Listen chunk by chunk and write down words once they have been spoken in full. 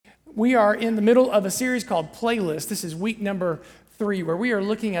we are in the middle of a series called Playlist. This is week number 3, where we are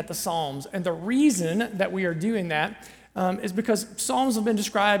looking at the Psalms. And the reason that we are doing that is because Psalms have been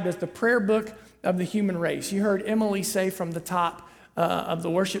described as the prayer book of the human race. You heard Emily say from the top of the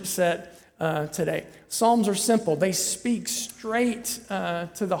worship set today, Psalms are simple. They speak straight to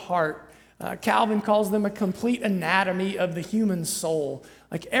the heart. Calvin calls them a complete anatomy of the human soul.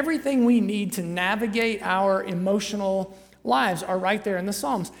 Like everything we need to navigate our emotional lives are right there in the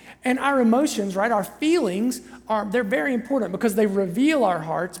Psalms. And our emotions, right, our feelings, they're very important because they reveal our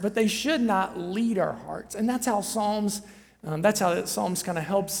hearts, but they should not lead our hearts. And that's how Psalms kind of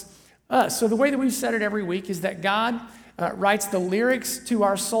helps us. So the way that we've said it every week is that God writes the lyrics to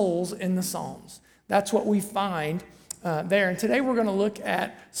our souls in the Psalms. That's what we find there. And today we're going to look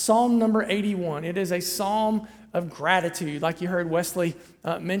at Psalm number 81. It is a psalm of gratitude, like you heard Wesley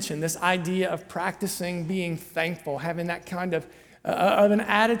mention, this idea of practicing being thankful, having that kind of an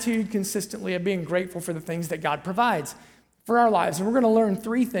attitude consistently of being grateful for the things that God provides for our lives. And we're going to learn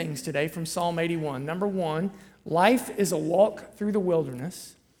 3 things today from Psalm 81. Number 1, life is a walk through the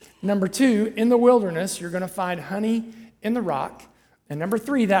wilderness. Number 2, in the wilderness, you're going to find honey in the rock. And number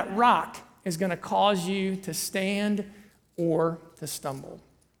 3, that rock is going to cause you to stand or to stumble.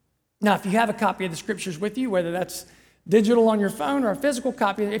 Now, if you have a copy of the scriptures with you, whether that's digital on your phone or a physical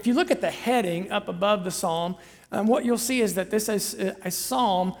copy, if you look at the heading up above the psalm, what you'll see is that this is a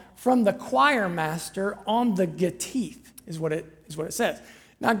psalm from the choir master on the Gittith, is what it says.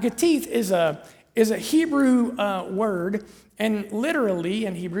 Now, Gittith is a Hebrew word, and literally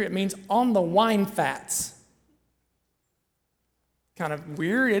in Hebrew it means on the wine fats. Kind of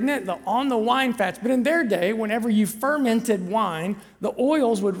weird, isn't it? On the wine fats. But in their day, whenever you fermented wine, the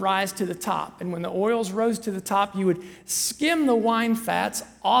oils would rise to the top. And when the oils rose to the top, you would skim the wine fats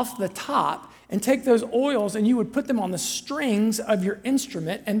off the top and take those oils and you would put them on the strings of your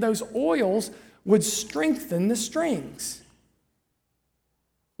instrument, and those oils would strengthen the strings.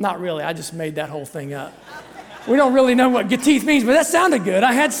 Not really, I just made that whole thing up. We don't really know what Gittith means, but that sounded good.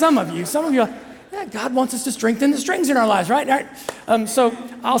 I had some of you yeah, God wants us to strengthen the strings in our lives, right? All right. So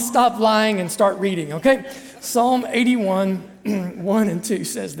I'll stop lying and start reading, okay? Psalm 81, 1 and 2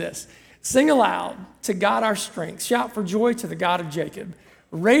 says this: Sing aloud to God our strength. Shout for joy to the God of Jacob.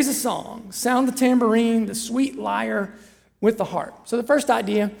 Raise a song. Sound the tambourine, the sweet lyre with the harp. So the first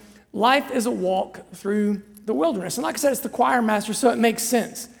idea, life is a walk through the wilderness. And like I said, it's the choir master, so it makes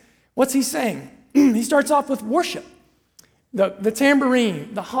sense. What's he saying? He starts off with worship. The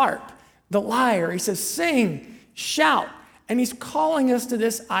tambourine, the harp, the lyre. He says, sing, shout. And he's calling us to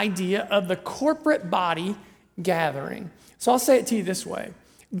this idea of the corporate body gathering. So I'll say it to you this way.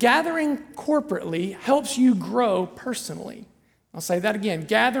 Gathering corporately helps you grow personally. I'll say that again.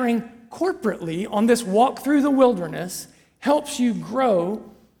 Gathering corporately on this walk through the wilderness helps you grow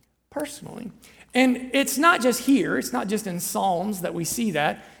personally. And it's not just here. It's not just in Psalms that we see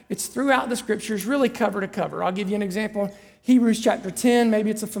that. It's throughout the scriptures, really cover to cover. I'll give you an example. Hebrews chapter 10, maybe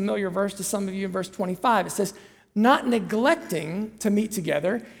it's a familiar verse to some of you in verse 25. It says, not neglecting to meet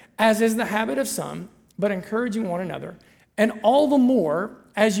together, as is the habit of some, but encouraging one another. And all the more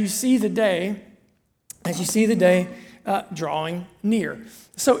as you see the day drawing near.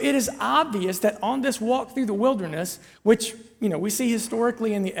 So it is obvious that on this walk through the wilderness, which we see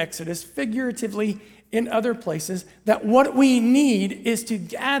historically in the Exodus, figuratively in other places, that what we need is to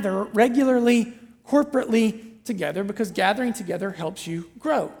gather regularly, corporately, together, because gathering together helps you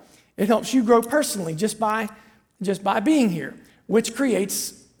grow. It helps you grow personally just by being here, which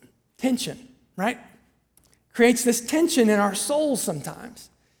creates tension, right? Creates this tension in our souls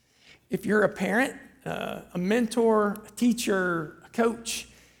sometimes. If you're a parent, a mentor, a teacher, a coach,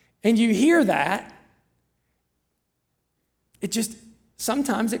 and you hear that, it just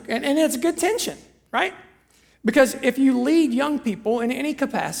sometimes, and it's a good tension, right? Because if you lead young people in any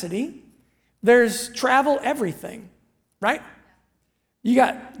capacity, there's travel everything, right?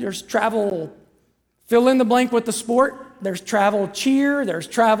 There's travel fill in the blank with the sport. There's travel cheer. There's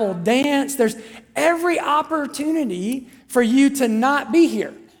travel dance. There's every opportunity for you to not be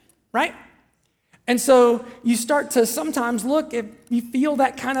here, right? And so you start to sometimes look, if you feel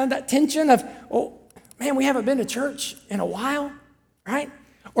that kind of that tension of, oh, man, we haven't been to church in a while, right?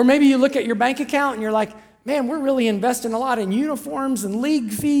 Or maybe you look at your bank account and you're like, man, we're really investing a lot in uniforms and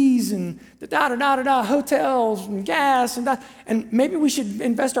league fees and hotels and gas and maybe we should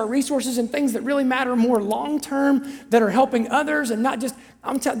invest our resources in things that really matter more long-term, that are helping others and not just,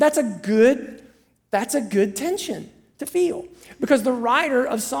 that's a good tension to feel. Because the writer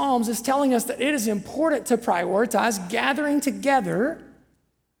of Psalms is telling us that it is important to prioritize gathering together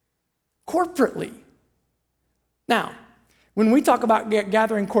corporately. Now, When we talk about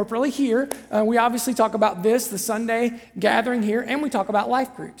gathering corporately here, we obviously talk about this, the Sunday gathering here, and we talk about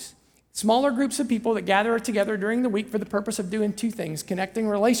life groups. Smaller groups of people that gather together during the week for the purpose of doing two things: connecting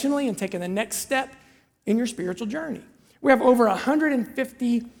relationally and taking the next step in your spiritual journey. We have over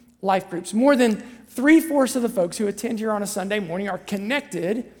 150 life groups. More than 3/4 of the folks who attend here on a Sunday morning are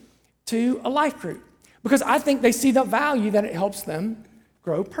connected to a life group because I think they see the value that it helps them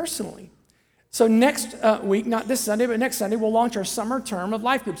grow personally. So next week, not this Sunday, but next Sunday, we'll launch our summer term of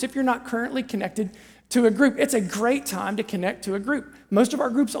life groups. If you're not currently connected to a group, it's a great time to connect to a group. Most of our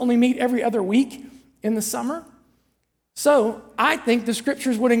groups only meet every other week in the summer. So I think the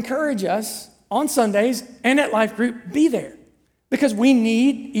scriptures would encourage us on Sundays and at life group, be there because we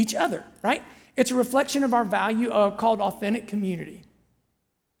need each other, right? It's a reflection of our value called authentic community.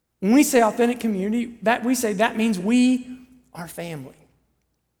 When we say authentic community, that means we are family.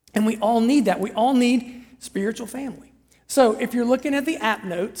 And we all need that. We all need spiritual family. So if you're looking at the app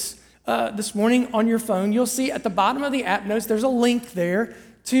notes this morning on your phone, you'll see at the bottom of the app notes, there's a link there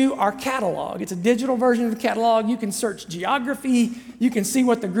to our catalog. It's a digital version of the catalog. You can search geography. You can see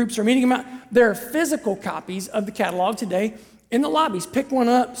what the groups are meeting about. There are physical copies of the catalog today in the lobbies. Pick one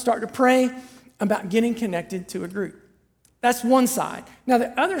up, start to pray about getting connected to a group. That's one side. Now,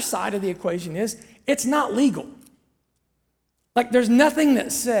 the other side of the equation is it's not legal. Like, there's nothing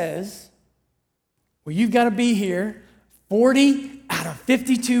that says, well, you've got to be here 40 out of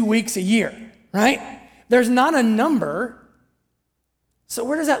 52 weeks a year, right? There's not a number. So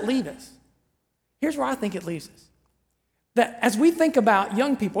where does that leave us? Here's where I think it leaves us. That as we think about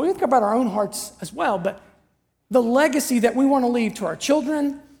young people, we think about our own hearts as well, but the legacy that we want to leave to our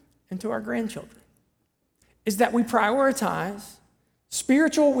children and to our grandchildren is that we prioritize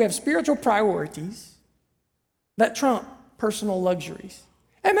we have spiritual priorities that trump personal luxuries.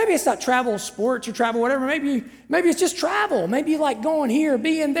 And maybe it's not travel, sports, or travel, whatever. Maybe it's just travel. Maybe you like going here,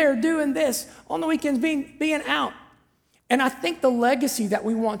 being there, doing this, on the weekends, being out. And I think the legacy that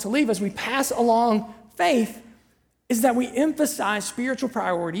we want to leave as we pass along faith is that we emphasize spiritual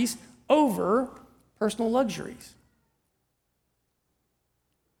priorities over personal luxuries.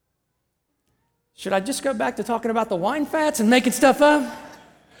 Should I just go back to talking about the wine fats and making stuff up?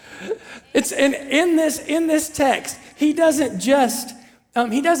 It's in this text, he doesn't just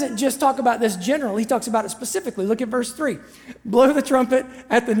talk about this generally, he talks about it specifically. Look at verse 3. Blow the trumpet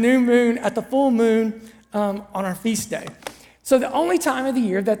at the new moon, at the full moon, on our feast day. So the only time of the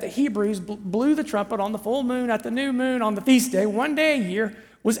year that the Hebrews blew the trumpet on the full moon, at the new moon, on the feast day, one day a year,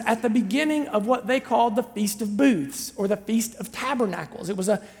 was at the beginning of what they called the Feast of Booths, or the Feast of Tabernacles. It was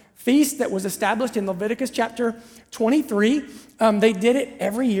a feast that was established in Leviticus chapter 23. They did it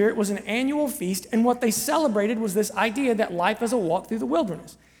every year. It was an annual feast, and what they celebrated was this idea that life is a walk through the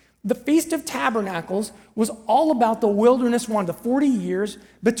wilderness. The Feast of Tabernacles was all about the wilderness one, the 40 years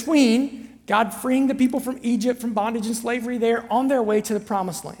between God freeing the people from Egypt, from bondage and slavery there, on their way to the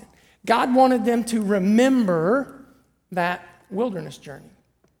Promised Land. God wanted them to remember that wilderness journey.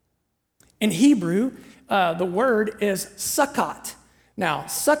 In Hebrew, the word is sukkot. Now,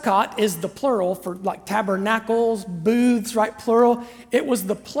 sukkot is the plural for like tabernacles, booths, right? Plural. It was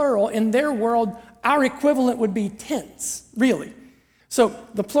the plural. In their world, our equivalent would be tents, really. So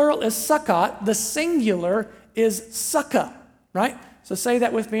the plural is sukkot. The singular is sukkah, right? So say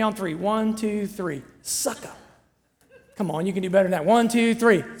that with me on 3. 1, 2, 3. Sukkah. Come on, you can do better than that. 1, 2,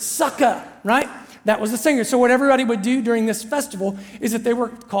 3. Sukkah, right? That was the singular. So what everybody would do during this festival is that they were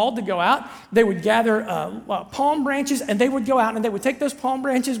called to go out. They would gather palm branches, and they would go out, and they would take those palm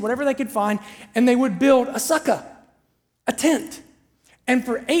branches, whatever they could find, and they would build a sukkah, a tent. And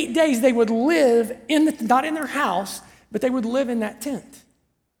for 8 days, they would live not in their house, but they would live in that tent.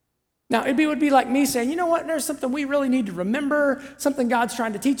 Now, it would be like me saying, you know what, there's something we really need to remember, something God's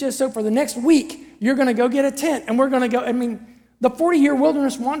trying to teach us. So for the next week, you're going to go get a tent, and we're going to go. The 40-year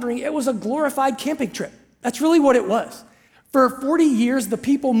wilderness wandering, it was a glorified camping trip. That's really what it was. For 40 years, the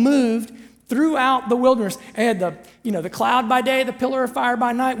people moved throughout the wilderness. They had the cloud by day, the pillar of fire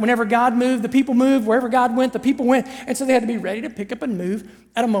by night. Whenever God moved, the people moved. Wherever God went, the people went. And so they had to be ready to pick up and move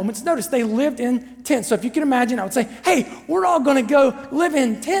at a moment's notice. They lived in tents. So if you can imagine, I would say, hey, we're all going to go live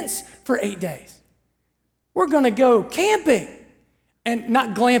in tents for 8 days. We're going to go camping. And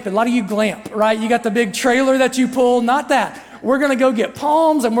not glamping. A lot of you glamp, right? You got the big trailer that you pull. Not that. We're going to go get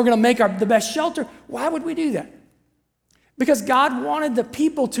palms, and we're going to make the best shelter. Why would we do that? Because God wanted the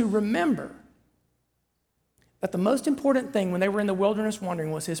people to remember that the most important thing when they were in the wilderness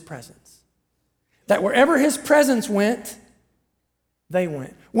wandering was his presence. That wherever his presence went, they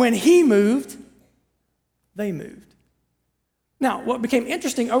went. When he moved, they moved. Now, what became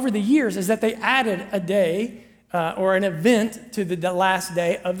interesting over the years is that they added a day or an event to the last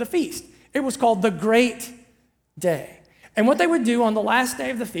day of the feast. It was called the Great Day. And what they would do on the last day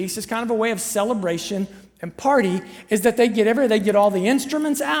of the feast is kind of a way of celebration and party, is that they'd get all the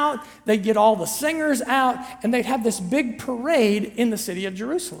instruments out, they'd get all the singers out, and they'd have this big parade in the city of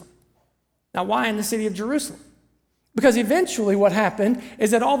Jerusalem. Now, why in the city of Jerusalem? Because eventually what happened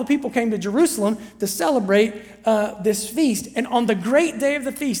is that all the people came to Jerusalem to celebrate this feast. And on the great day of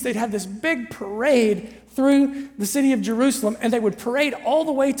the feast, they'd have this big parade through the city of Jerusalem, and they would parade all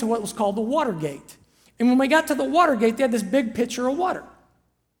the way to what was called the Water Gate. And when we got to the Water Gate, they had this big pitcher of water.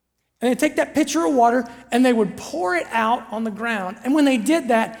 And they'd take that pitcher of water and they would pour it out on the ground. And when they did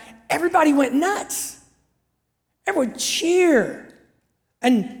that, everybody went nuts. Everyone would cheer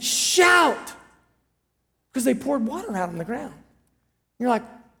and shout because they poured water out on the ground. And you're like,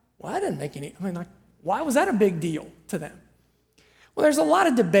 well, that didn't make any, why was that a big deal to them? Well, there's a lot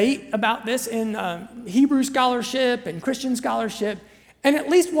of debate about this in Hebrew scholarship and Christian scholarship. And at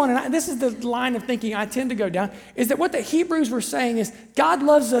least one, and this is the line of thinking I tend to go down, is that what the Hebrews were saying is God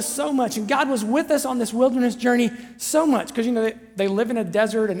loves us so much, and God was with us on this wilderness journey so much, because they live in a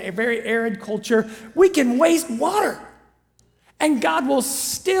desert and a very arid culture. We can waste water, and God will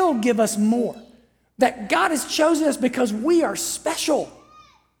still give us more. That God has chosen us because we are special.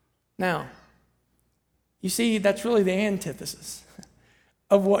 Now, you see, that's really the antithesis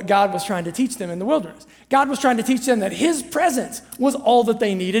of what God was trying to teach them in the wilderness. God was trying to teach them that his presence was all that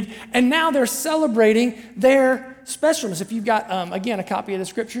they needed, and now they're celebrating their specialness. If you've got, again, a copy of the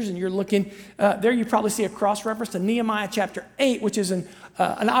scriptures and you're looking there, you probably see a cross-reference to Nehemiah chapter 8, which is an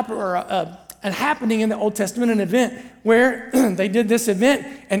happening in the Old Testament, an event where they did this event,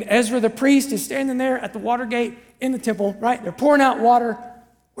 and Ezra the priest is standing there at the water gate in the temple, right? They're pouring out water.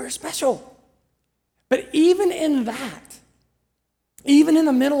 We're special. But even in that, even in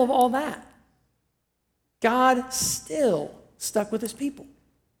the middle of all that, God still stuck with his people.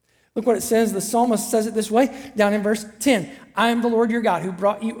 Look what it says. The psalmist says it this way down in verse 10. I am the Lord your God who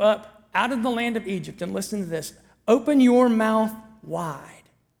brought you up out of the land of Egypt. And listen to this. Open your mouth wide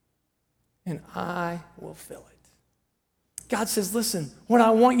and I will fill it. God says, listen, what I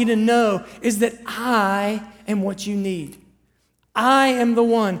want you to know is that I am what you need. I am the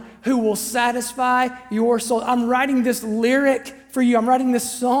one who will satisfy your soul. I'm writing this lyric for you. I'm writing this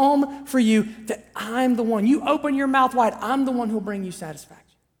psalm for you, that I'm the one. You open your mouth wide. I'm the one who will bring you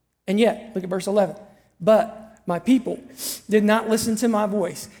satisfaction. And yet, look at verse 11. But my people did not listen to my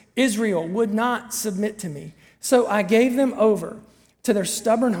voice. Israel would not submit to me. So I gave them over to their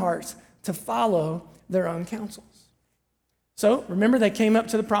stubborn hearts to follow their own counsels. So remember, they came up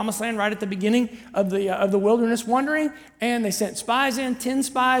to the promised land right at the beginning of the wilderness wandering, and they sent spies in. 10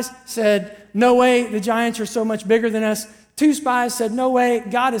 spies said, no way, the giants are so much bigger than us. 2 spies said, no way,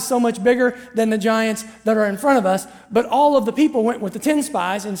 God is so much bigger than the giants that are in front of us. But all of the people went with the 10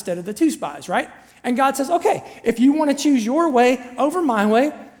 spies instead of the 2 spies, right? And God says, okay, if you want to choose your way over my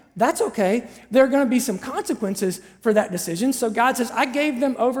way, that's okay. There are going to be some consequences for that decision. So God says, I gave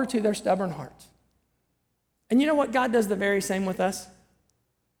them over to their stubborn hearts. And you know what? God does the very same with us.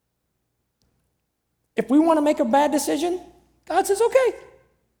 If we want to make a bad decision, God says, okay,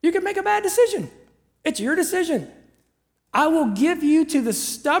 you can make a bad decision. It's your decision. I will give you to the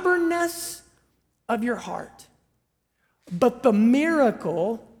stubbornness of your heart. But the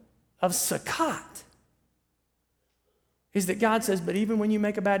miracle of Sukkot is that God says, but even when you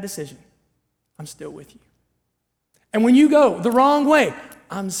make a bad decision, I'm still with you. And when you go the wrong way,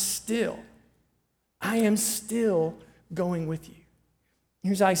 I am still going with you.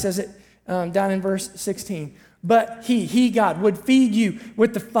 Here's how he says it down in verse 16. But he, God, would feed you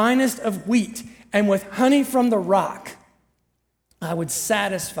with the finest of wheat and with honey from the rock. I would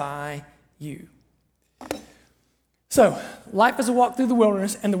satisfy you. So, life is a walk through the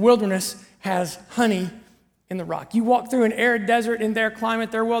wilderness, and the wilderness has honey in the rock. You walk through an arid desert in their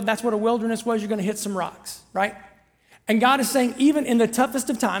climate, their world, that's what a wilderness was. You're going to hit some rocks, right? And God is saying, even in the toughest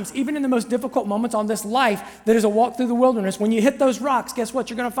of times, even in the most difficult moments on this life that is a walk through the wilderness, when you hit those rocks, guess what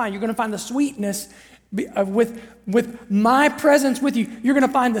you're going to find? You're going to find the sweetness with my presence with you. You're going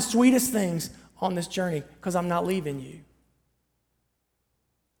to find the sweetest things on this journey because I'm not leaving you.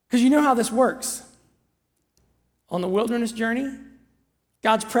 Because you know how this works. On the wilderness journey,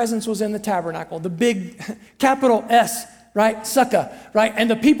 God's presence was in the tabernacle, the big capital S, right? Sukkah, right? And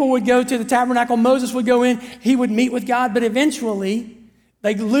the people would go to the tabernacle. Moses would go in. He would meet with God. But eventually,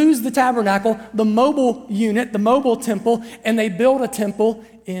 they lose the tabernacle, the mobile unit, the mobile temple, and they build a temple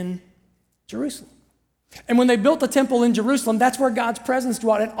in Jerusalem. And when they built the temple in Jerusalem, that's where God's presence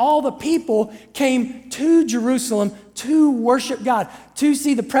dwelt. And all the people came to Jerusalem to worship God, to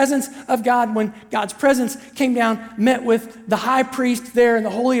see the presence of God. When God's presence came down, met with the high priest there in the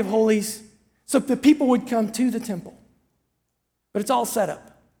Holy of Holies, so the people would come to the temple. But it's all set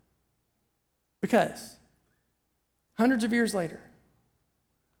up. Because hundreds of years later,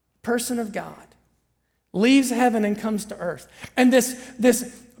 a person of God leaves heaven and comes to earth. And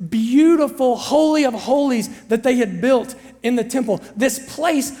this beautiful Holy of Holies that they had built in the temple, this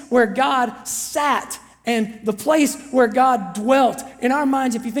place where God sat and the place where God dwelt. In our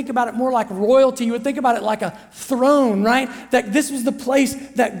minds, if you think about it more like royalty, you would think about it like a throne, right? That this was the place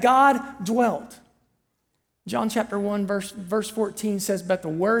that God dwelt. John chapter 1, verse 14 says, but the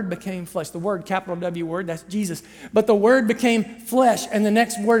Word became flesh. The Word, capital W word, that's Jesus. But the Word became flesh. And the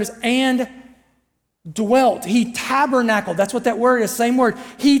next word is and dwelt. He tabernacled. That's what that word is, same word.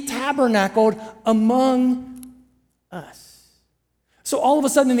 He tabernacled among us. So all of a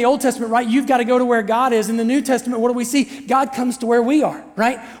sudden in the Old Testament, right, you've got to go to where God is. In the New Testament, what do we see? God comes to where we are,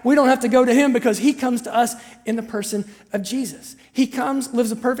 right? We don't have to go to him because he comes to us in the person of Jesus. He comes,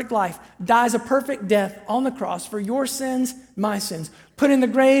 lives a perfect life, dies a perfect death on the cross for your sins, my sins, put in the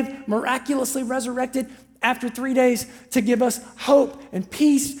grave, miraculously resurrected after 3 days to give us hope and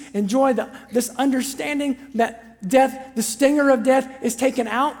peace and joy, this understanding that death, the stinger of death is taken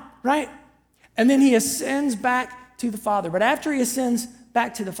out, right? And then he ascends back to the Father. But after he ascends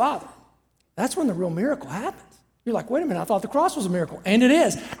back to the Father, that's when the real miracle happens. You're like, wait a minute, I thought the cross was a miracle. And it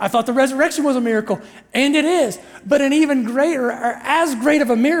is. I thought the resurrection was a miracle. And it is. But an even greater, or as great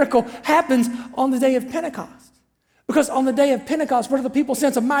of a miracle happens on the day of Pentecost. Because on the day of Pentecost, what do the people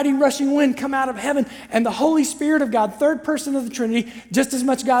sense? A mighty rushing wind come out of heaven, and the Holy Spirit of God, third person of the Trinity, just as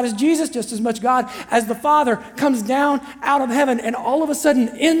much God as Jesus, just as much God as the Father, comes down out of heaven and all of a sudden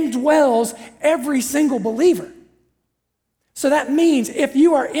indwells every single believer. So that means if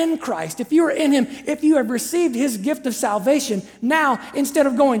you are in Christ, if you are in him, if you have received his gift of salvation, now instead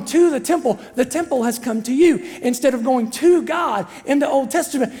of going to the temple has come to you. Instead of going to God in the Old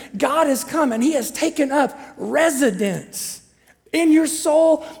Testament, God has come and he has taken up residence in your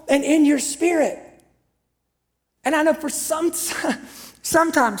soul and in your spirit. And I know for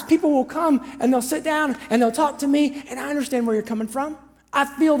sometimes people will come and they'll sit down and they'll talk to me, and I understand where you're coming from. I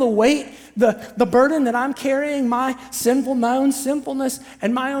feel the weight, the burden that I'm carrying, my own sinfulness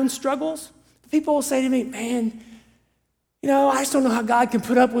and my own struggles. People will say to me, man, I just don't know how God can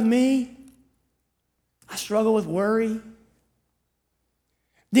put up with me. I struggle with worry.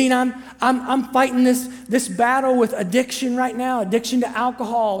 Dean, I'm fighting this battle with addiction right now, addiction to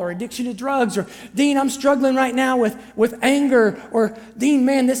alcohol or addiction to drugs. Or Dean, I'm struggling right now with anger. Or Dean,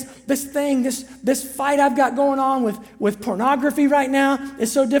 man, this fight I've got going on with pornography right now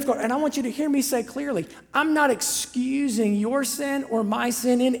is so difficult. And I want you to hear me say clearly, I'm not excusing your sin or my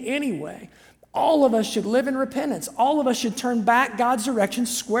sin in any way. All of us should live in repentance. All of us should turn back God's direction,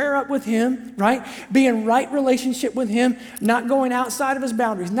 square up with him, right? Be in right relationship with him, not going outside of his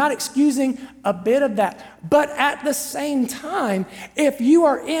boundaries, not excusing a bit of that. But at the same time, if you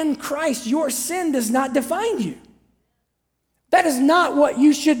are in Christ, your sin does not define you. That is not what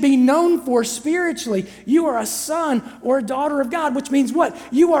you should be known for spiritually. You are a son or a daughter of God, which means what?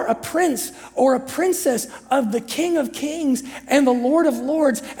 You are a prince or a princess of the King of Kings and the Lord of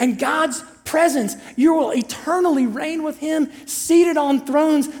Lords and God's presence. You will eternally reign with him, seated on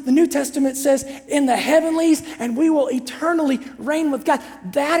thrones. The New Testament says in the heavenlies, and we will eternally reign with God.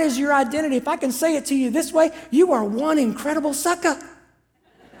 That is your identity. If I can say it to you this way, you are one incredible sucker.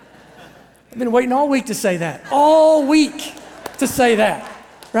 I've been waiting all week to say that. All week to say that,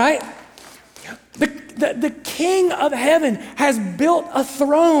 right? The King of heaven has built a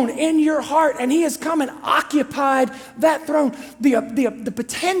throne in your heart, and he has come and occupied that throne. The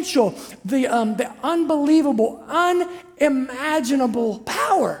potential, the unbelievable, unimaginable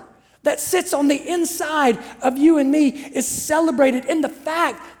power that sits on the inside of you and me is celebrated in the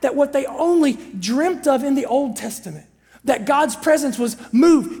fact that what they only dreamt of in the Old Testament, that God's presence was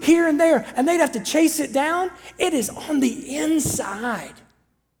moved here and there, and they'd have to chase it down. It is on the inside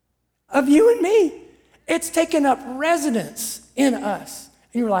of you and me. It's taken up residence in us.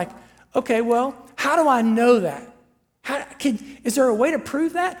 And you're like, okay, well, how do I know that? Is there a way to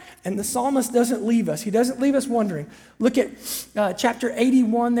prove that? And the psalmist doesn't leave us. He doesn't leave us wondering. Look at chapter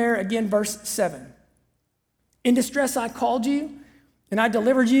 81 there, again, verse 7. In distress I called you, and I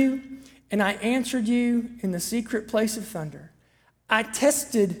delivered you, and I answered you in the secret place of thunder. I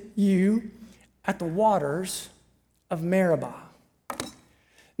tested you at the waters of Meribah.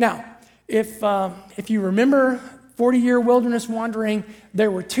 Now, if you remember 40-year wilderness wandering,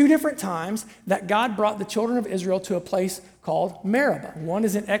 there were two different times that God brought the children of Israel to a place called Meribah. One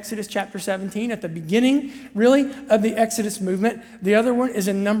is in Exodus chapter 17 at the beginning, really, of the Exodus movement. The other one is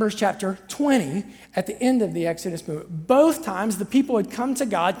in Numbers chapter 20 at the end of the Exodus movement. Both times the people had come to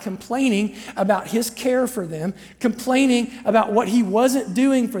God complaining about his care for them, complaining about what he wasn't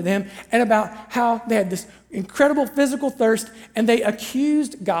doing for them, and about how they had this incredible physical thirst, and they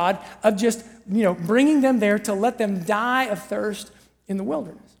accused God of just, bringing them there to let them die of thirst in the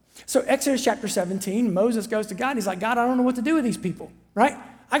wilderness. So Exodus chapter 17, Moses goes to God. He's like, God, I don't know what to do with these people, right?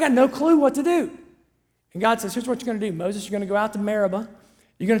 I got no clue what to do. And God says, here's what you're going to do, Moses. You're going to go out to Meribah.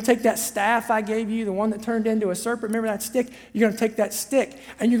 You're going to take that staff I gave you, the one that turned into a serpent. Remember that stick? You're going to take that stick,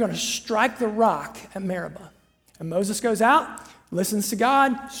 and you're going to strike the rock at Meribah. And Moses goes out, listens to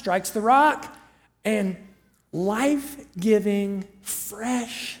God, strikes the rock, and life-giving,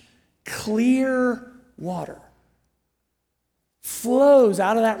 fresh, clear water flows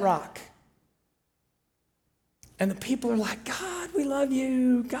out of that rock. And the people are like, God, we love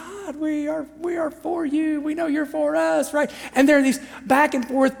you. God, we are for you. We know you're for us, right? And there are these back and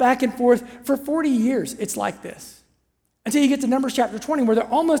forth for 40 years. It's like this. Until you get to Numbers chapter 20, where they're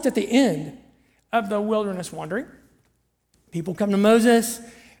almost at the end of the wilderness wandering. People come to Moses.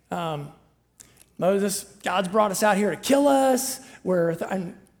 Moses, God's brought us out here to kill us.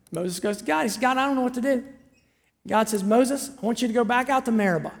 And Moses goes to God. He says, God, I don't know what to do. God says, Moses, I want you to go back out to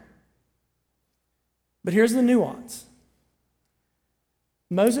Meribah. But here's the nuance.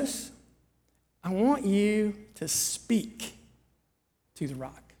 Moses, I want you to speak to the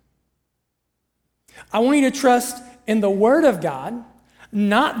rock. I want you to trust in the word of God,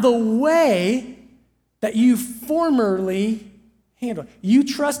 not the way that you formerly handled. You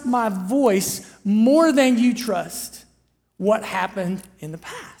trust my voice more than you trust what happened in the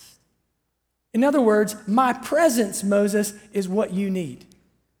past. In other words, my presence, Moses, is what you need.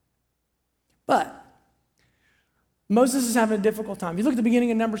 But Moses is having a difficult time. You look at the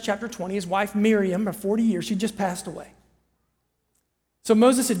beginning of Numbers chapter 20, his wife Miriam, for 40 years, she just passed away. So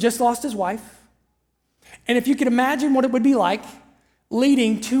Moses had just lost his wife. And if you could imagine what it would be like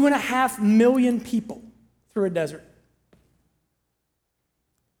leading 2.5 million people through a desert.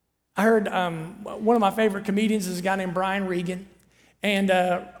 I heard one of my favorite comedians is a guy named Brian Regan. And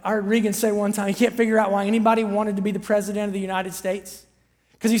I heard Regan say one time, he can't figure out why anybody wanted to be the president of the United States.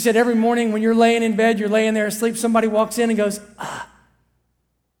 Because he said every morning when you're laying in bed, you're laying there asleep, somebody walks in and goes,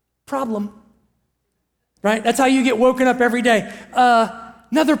 problem. Right? That's how you get woken up every day.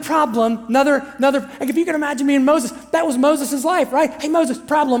 Another problem, another. Like if you can imagine me and Moses, that was Moses' life, right? Hey, Moses,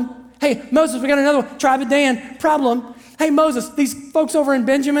 problem. Hey, Moses, we got another one. Tribe of Dan, problem. Hey, Moses, these folks over in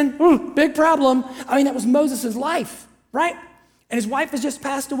Benjamin, big problem. I mean, that was Moses' life, right? And his wife has just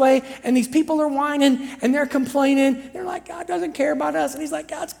passed away, and these people are whining, and they're complaining. They're like, God doesn't care about us. And he's like,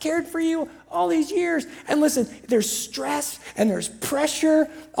 God's cared for you all these years. And listen, there's stress, and there's pressure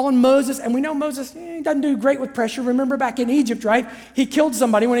on Moses. And we know Moses he doesn't do great with pressure. Remember back in Egypt, right? He killed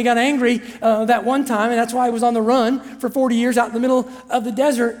somebody when he got angry that one time, and that's why he was on the run for 40 years out in the middle of the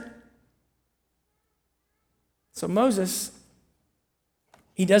desert. So Moses,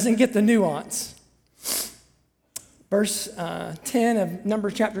 he doesn't get the nuance. Verse 10 of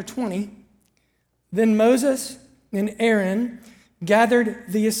Numbers chapter 20, then Moses and Aaron gathered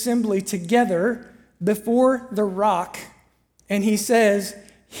the assembly together before the rock, and he says,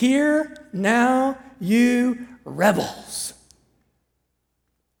 hear now, you rebels.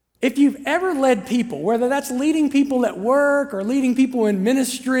 If you've ever led people, whether that's leading people at work or leading people in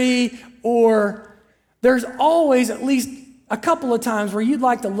ministry, or there's always at least a couple of times where you'd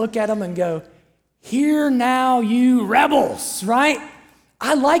like to look at them and go, hear now, you rebels, right?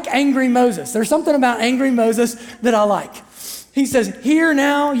 I like angry Moses. There's something about angry Moses that I like. He says, hear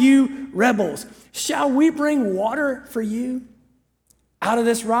now, you rebels. Shall we bring water for you out of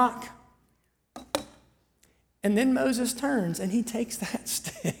this rock? And then Moses turns and he takes that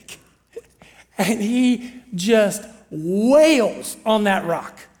stick and he just wails on that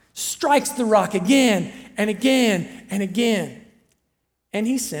rock, strikes the rock again and again and again. And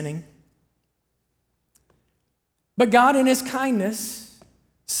he's sinning. But God in his kindness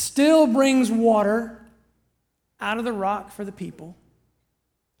still brings water out of the rock for the people.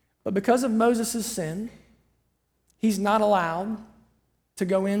 But because of Moses' sin, he's not allowed to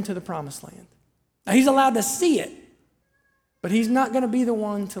go into the promised land. Now, he's allowed to see it, but he's not going to be the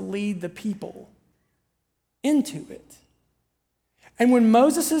one to lead the people into it. And when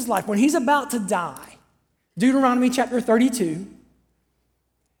Moses' life, when he's about to die, Deuteronomy chapter 32,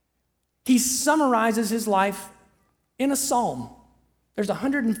 he summarizes his life in a psalm. There's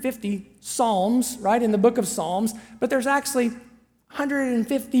 150 psalms, right, in the book of Psalms, but there's actually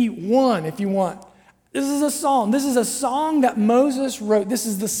 151 if you want. This is a psalm. This is a song that Moses wrote. This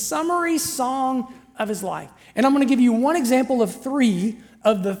is the summary song of his life. And I'm going to give you one example of three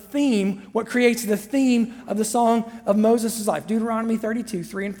of the theme, what creates the theme of the song of Moses' life. Deuteronomy 32,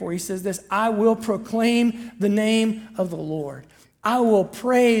 3 and 4, he says this, I will proclaim the name of the Lord. I will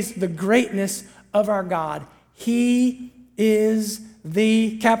praise the greatness of our God. He is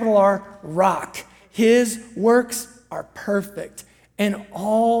the, capital R, rock. His works are perfect, and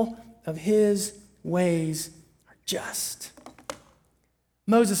all of his ways are just.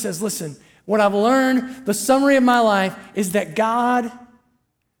 Moses says, listen, what I've learned, the summary of my life is that God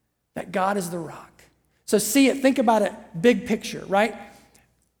is the rock. So see it, think about it, big picture, right?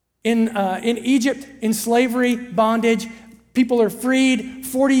 In Egypt, in slavery, bondage, people are freed,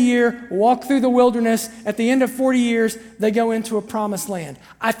 40-year, walk through the wilderness. At the end of 40 years, they go into a promised land.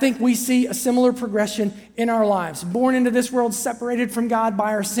 I think we see a similar progression in our lives. Born into this world, separated from God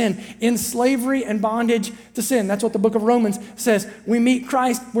by our sin, in slavery and bondage to sin. That's what the book of Romans says. We meet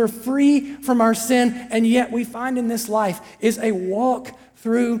Christ, we're free from our sin, and yet we find in this life is a walk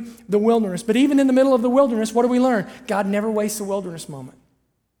through the wilderness. But even in the middle of the wilderness, what do we learn? God never wastes a wilderness moment.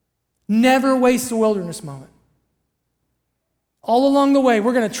 Never wastes a wilderness moment. All along the way,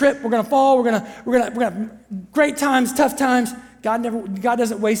 we're going to trip, we're going to fall, we're going to have great times, tough times. God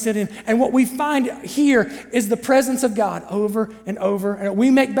doesn't waste it. And what we find here is the presence of God over and over. And we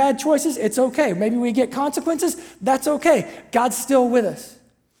make bad choices, it's okay. Maybe we get consequences, that's okay. God's still with us.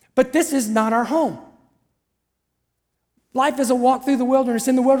 But this is not our home. Life is a walk through the wilderness.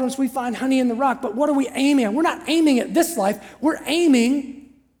 In the wilderness, we find honey in the rock. But what are we aiming at? We're not aiming at this life. We're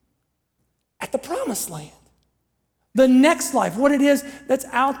aiming at the promised land. The next life, what it is that's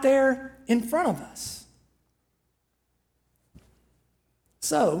out there in front of us.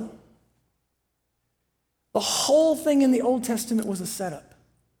 So, the whole thing in the Old Testament was a setup,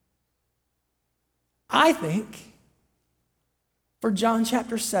 I think, for John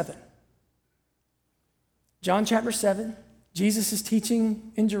chapter 7. John chapter 7, Jesus is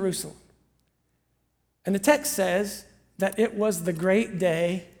teaching in Jerusalem. And the text says that it was the great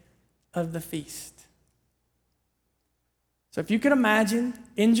day of the feast. So if you could imagine,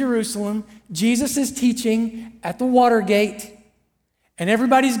 in Jerusalem, Jesus is teaching at the water gate, and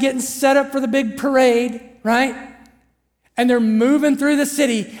everybody's getting set up for the big parade, right? And they're moving through the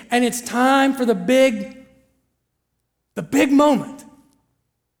city, and it's time for the big moment.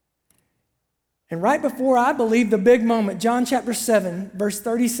 And right before, I believe, the big moment, John chapter 7, verse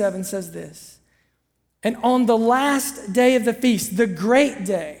 37 says this, and on the last day of the feast, the great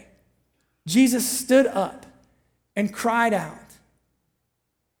day, Jesus stood up and cried out,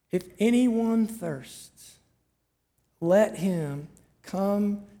 if anyone thirsts, let him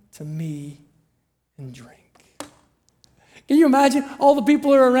come to me and drink. Can you imagine? All the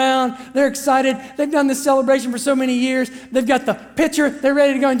people are around, they're excited, they've done this celebration for so many years, they've got the pitcher, they're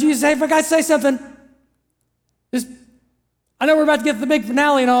ready to go, and Jesus, hey, if I got to say something, I know we're about to get to the big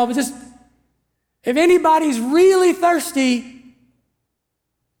finale and all, but just, if anybody's really thirsty,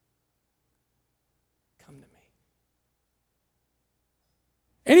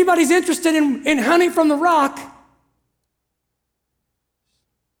 anybody's interested in honey from the rock,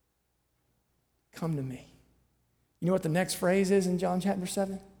 come to me. You know what the next phrase is in John chapter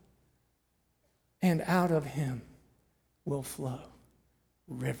 7? And out of him will flow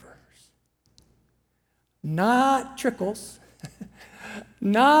rivers. Not trickles,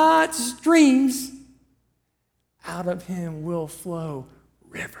 not streams. Out of him will flow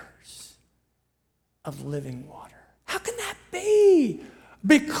rivers of living water. How can that be?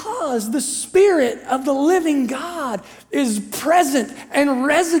 Because the Spirit of the living God is present and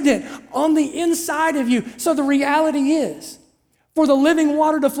resident on the inside of you. So the reality is, for the living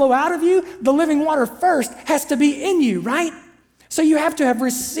water to flow out of you, the living water first has to be in you, right? So you have to have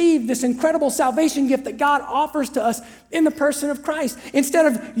received this incredible salvation gift that God offers to us in the person of Christ. Instead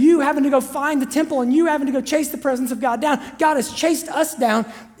of you having to go find the temple and you having to go chase the presence of God down, God has chased us down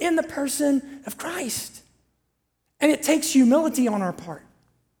in the person of Christ. And it takes humility on our part.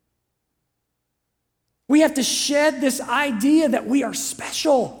 We have to shed this idea that we are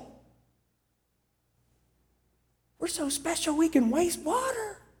special. We're so special we can waste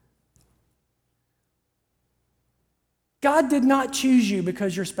water. God did not choose you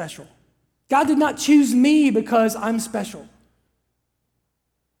because you're special. God did not choose me because I'm special.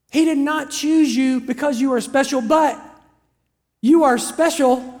 He did not choose you because you are special, but you are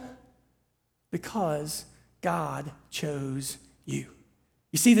special because God chose you.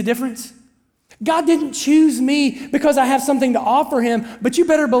 You see the difference? God didn't choose me because I have something to offer him, but you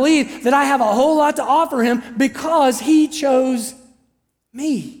better believe that I have a whole lot to offer him because he chose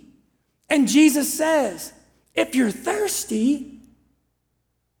me. And Jesus says, if you're thirsty,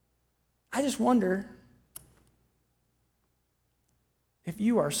 I just wonder if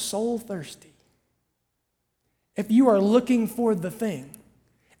you are soul thirsty, if you are looking for the thing.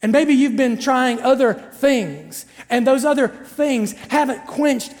 And maybe you've been trying other things, and those other things haven't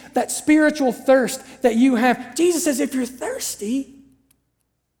quenched that spiritual thirst that you have. Jesus says, if you're thirsty,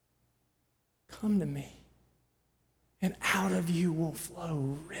 come to me, and out of you will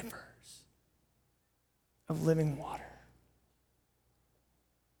flow rivers of living water.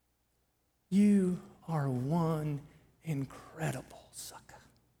 You are one incredible sucker.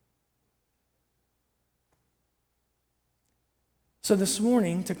 So this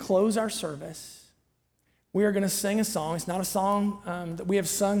morning, to close our service, we are going to sing a song. It's not a song that we have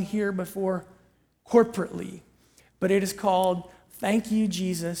sung here before corporately, but it is called Thank You,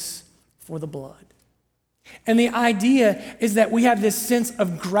 Jesus, for the Blood. And the idea is that we have this sense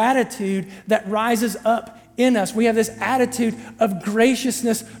of gratitude that rises up in us. We have this attitude of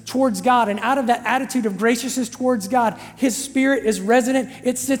graciousness towards God. And out of that attitude of graciousness towards God, His Spirit is resident.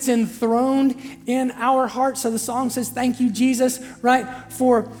 It sits enthroned in our hearts. So the song says, thank you, Jesus, right?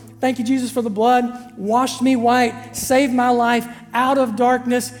 Thank you, Jesus, for the blood. Washed me white, saved my life out of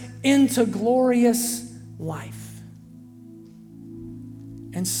darkness into glorious life.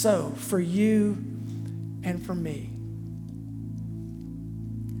 And so, for you and for me,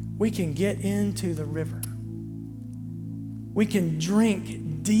 we can get into the river. We can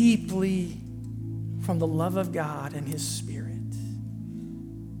drink deeply from the love of God and His Spirit.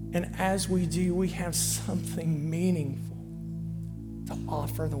 And as we do, we have something meaningful to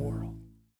offer the world.